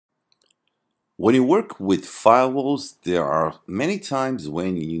When you work with firewalls, there are many times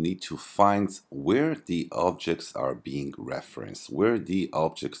when you need to find where the objects are being referenced, where the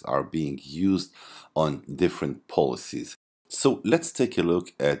objects are being used on different policies. So let's take a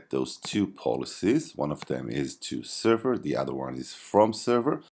look at those two policies. One of them is to server, the other one is from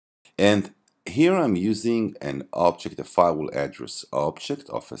server. And here I'm using an object, a firewall address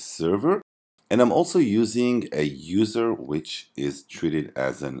object of a server. And I'm also using a user which is treated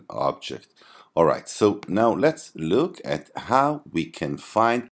as an object. All right, so now let's look at how we can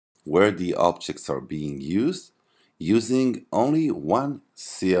find where the objects are being used using only one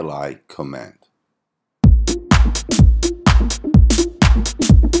CLI command.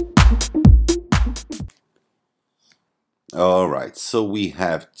 All right, so we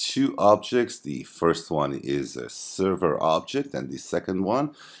have two objects. The first one is a server object, and the second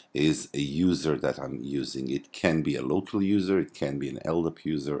one is a user that I'm using. It can be a local user, it can be an LDAP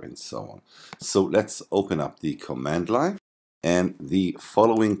user, and so on. So let's open up the command line, and the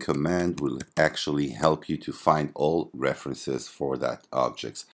following command will actually help you to find all references for that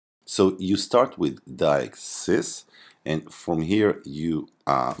object. So you start with diagsys, and from here you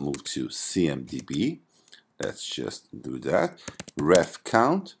move to CMDB. Let's just do that. Ref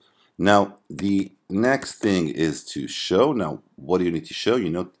count. Now the next thing is to show. Now what do you need to show?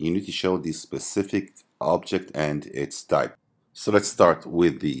 You need to show the specific object and its type. So let's start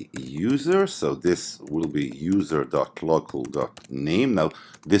with the user. So this will be user.local.name. Now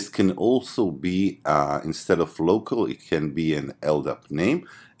this can also be instead of local, it can be an LDAP name,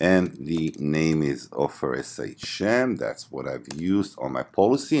 and the name is offer SHM. That's what I've used on my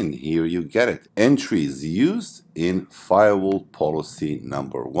policy, and here you get it. Entries used in firewall policy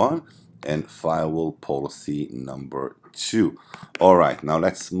number 1 and firewall policy number 2. All right, now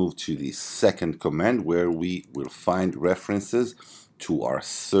let's move to the second command where we will find references to our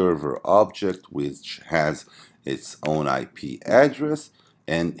server object, which has its own IP address,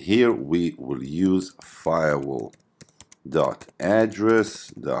 and here we will use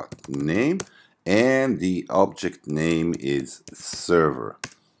firewall.address.name, and the object name is server.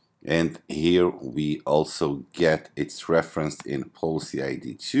 And here we also get its reference in policy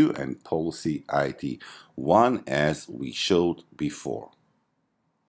ID 2 and policy ID 1 as we showed before.